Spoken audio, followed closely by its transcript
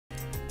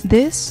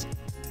This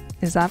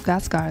is I've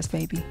Got Scars,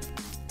 baby.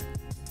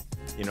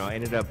 You know, I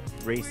ended up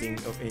racing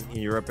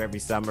in Europe every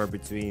summer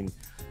between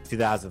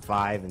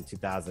 2005 and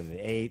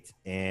 2008.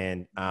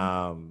 And,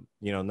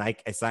 you know,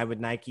 Nike, I signed with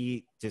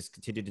Nike, just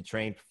continued to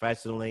train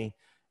professionally,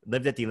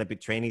 lived at the Olympic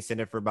Training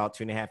Center for about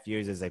 2.5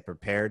 years as I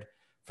prepared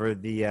for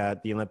the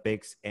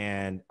Olympics.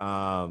 And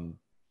I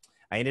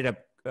ended up,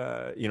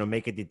 you know,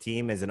 making the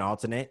team as an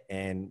alternate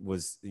and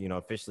was, you know,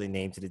 officially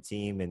named to the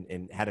team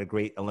and had a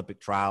great Olympic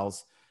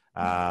trials.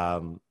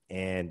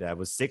 And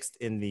was sixth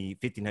in the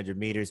 1500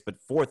 meters, but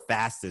fourth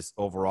fastest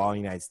overall in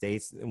the United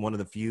States. And one of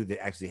the few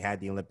that actually had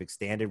the Olympic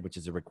standard, which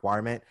is a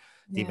requirement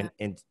to even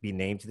be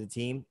named to the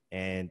team.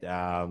 And,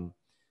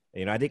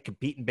 you know, I didn't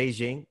compete in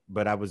Beijing,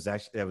 but I was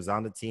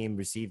on the team,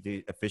 received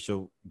the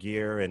official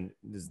gear and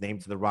was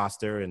named to the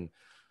roster and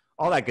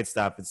all that good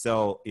stuff. And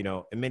so, you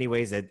know, in many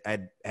ways I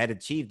had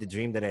achieved the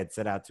dream that I had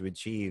set out to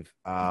achieve.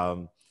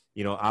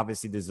 You know,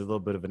 obviously there's a little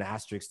bit of an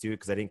asterisk to it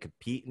because I didn't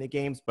compete in the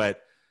games,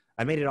 but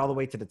I made it all the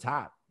way to the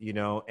top, you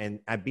know, and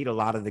I beat a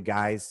lot of the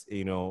guys,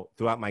 you know,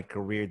 throughout my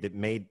career that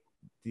made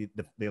the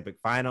Olympic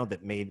final,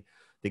 that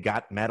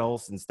got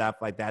medals and stuff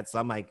like that. So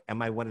I'm like,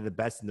 am I one of the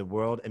best in the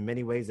world? In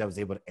many ways, I was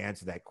able to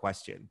answer that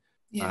question.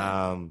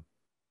 Yeah.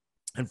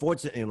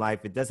 Unfortunately in life,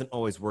 it doesn't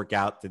always work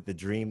out that the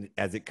dream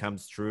as it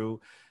comes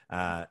true,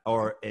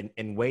 or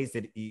in ways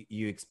that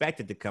you expect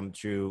it to come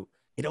true.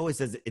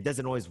 It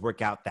doesn't always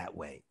work out that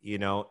way, you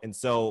know? And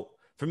so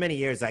for many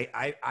years,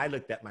 I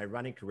looked at my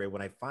running career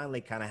when I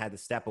finally kind of had to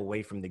step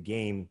away from the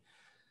game.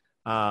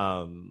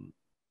 I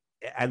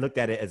looked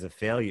at it as a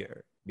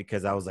failure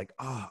because I was like,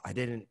 oh, I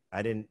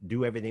didn't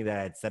do everything that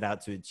I had set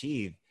out to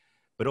achieve.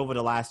 But over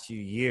the last few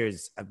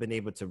years, I've been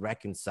able to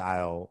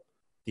reconcile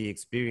the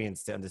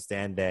experience to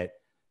understand that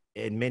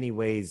in many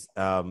ways,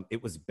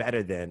 it was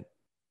better that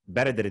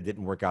it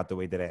didn't work out the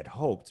way that I had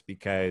hoped,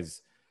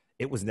 because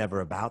it was never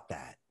about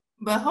that.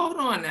 But hold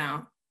on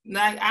now.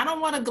 Like, I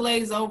don't want to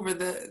glaze over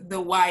the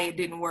why it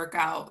didn't work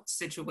out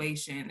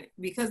situation,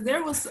 because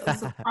there was a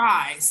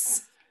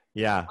surprise.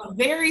 Yeah. A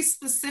very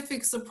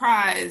specific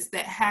surprise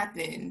that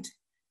happened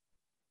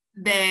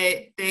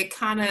that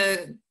kind of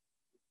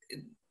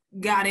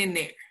got in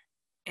there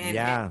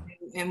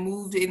and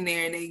moved in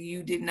there that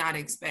you did not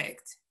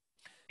expect.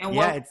 And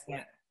what was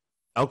that?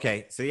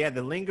 Okay. So yeah,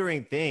 the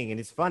lingering thing, and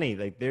it's funny,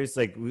 like there's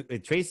like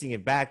tracing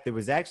it back, there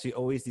was actually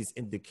always these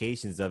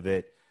indications of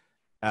it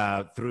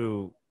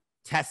through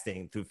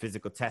testing, through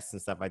physical tests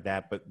and stuff like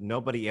that, but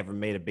nobody ever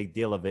made a big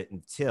deal of it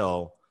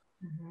until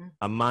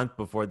a month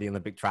before the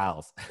Olympic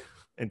trials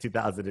in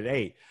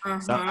 2008.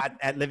 So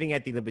living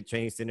at the Olympic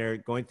Training Center,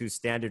 going through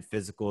standard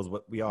physicals,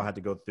 what we all had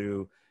to go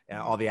through,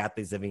 all the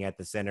athletes living at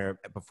the center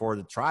before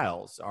the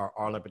trials, our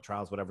Olympic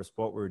trials, whatever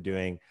sport we were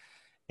doing.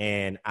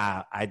 And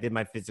I did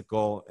my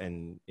physical,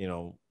 and, you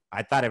know,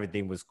 I thought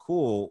everything was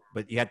cool,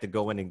 but you had to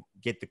go in and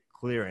get the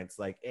clearance,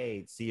 like,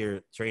 hey, see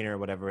your trainer or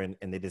whatever. And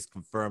they just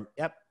confirm,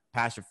 yep,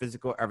 pass your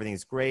physical,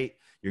 everything's great,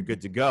 you're good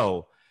to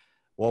go.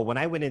 Well, when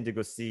I went in to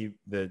go see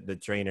the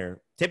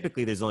trainer,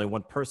 typically there's only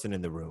one person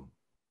in the room.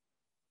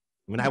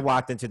 When I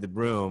walked into the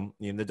room,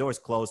 you know, the door's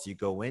closed, you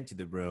go into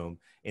the room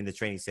in the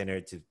training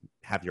center to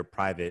have your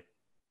private,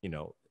 you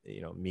know,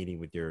 meeting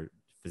with your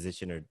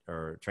physician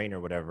or trainer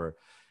or whatever.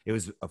 It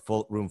was a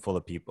full room full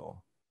of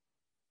people.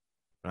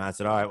 And I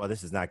said, all right, well,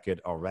 this is not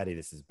good already.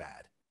 This is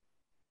bad.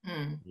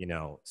 You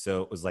know,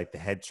 so it was like the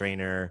head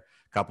trainer,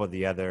 a couple of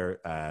the other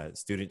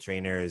student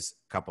trainers,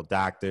 a couple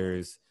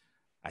doctors.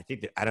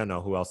 I don't know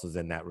who else was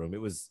in that room.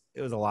 It was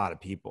a lot of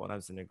people. And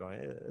I'm sitting there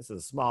going, this is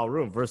a small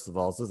room. First of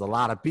all, so there's a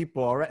lot of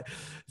people already.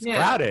 It's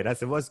crowded. I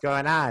said, what's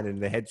going on?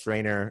 And the head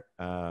trainer,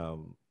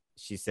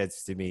 she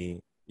says to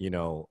me, you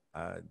know,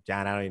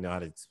 John, I don't even know how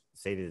to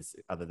say this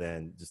other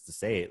than just to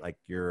say it. Like,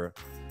 your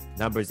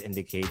numbers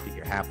indicate that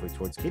you're halfway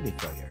towards kidney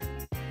failure.